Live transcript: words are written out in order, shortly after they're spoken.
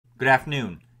Good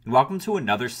afternoon, and welcome to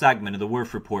another segment of the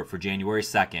Werff Report for January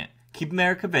 2nd. Keep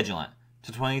America vigilant.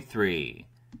 To 23.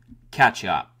 Catch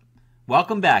up.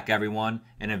 Welcome back, everyone,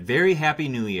 and a very happy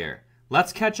new year.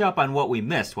 Let's catch up on what we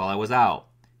missed while I was out.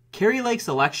 Kari Lake's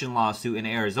election lawsuit in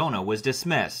Arizona was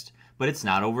dismissed, but it's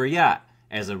not over yet,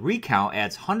 as a recount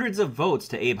adds hundreds of votes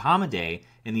to Abe Hamadeh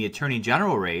in the Attorney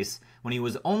General race when he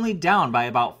was only down by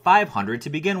about 500 to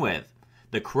begin with.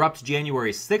 The corrupt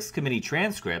January 6th committee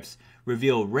transcripts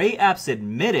reveal Ray Epps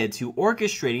admitted to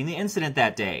orchestrating the incident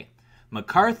that day.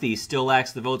 McCarthy still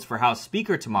lacks the votes for House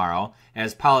Speaker tomorrow,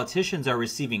 as politicians are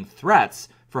receiving threats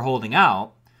for holding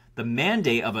out. The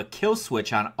mandate of a kill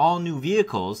switch on all new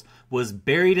vehicles was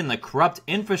buried in the corrupt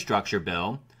infrastructure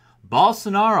bill.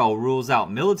 Bolsonaro rules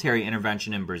out military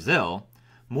intervention in Brazil.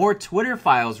 More Twitter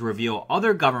files reveal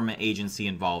other government agency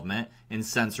involvement in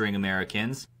censoring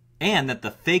Americans, and that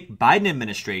the fake Biden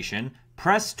administration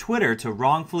pressed Twitter to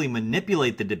wrongfully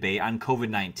manipulate the debate on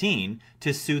COVID-19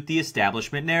 to suit the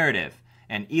establishment narrative.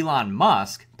 And Elon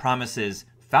Musk promises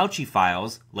Fauci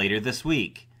files later this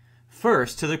week.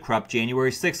 First, to the corrupt January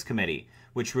 6th committee,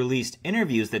 which released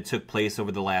interviews that took place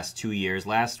over the last 2 years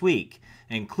last week,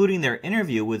 including their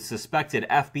interview with suspected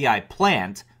FBI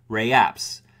plant Ray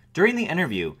Epps. During the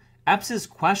interview, Epps is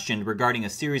questioned regarding a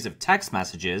series of text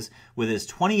messages with his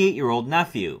 28-year-old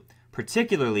nephew,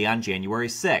 particularly on January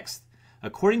 6th.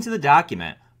 According to the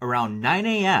document, around 9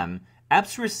 a.m.,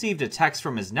 Epps received a text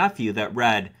from his nephew that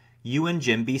read, "You and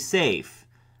Jim be safe."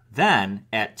 Then,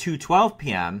 at 2:12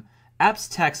 p.m., Epps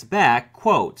texts back,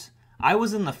 quote, "I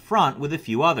was in the front with a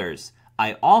few others.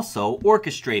 I also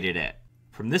orchestrated it."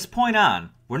 From this point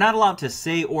on, we're not allowed to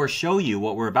say or show you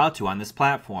what we're about to on this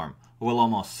platform, or we'll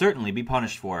almost certainly be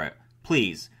punished for it.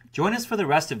 Please, join us for the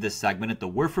rest of this segment at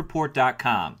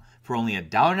thewerfreport.com for only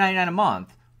 $1.99 a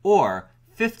month, or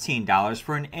 $15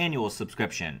 for an annual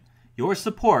subscription. Your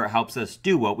support helps us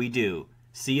do what we do.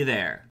 See you there.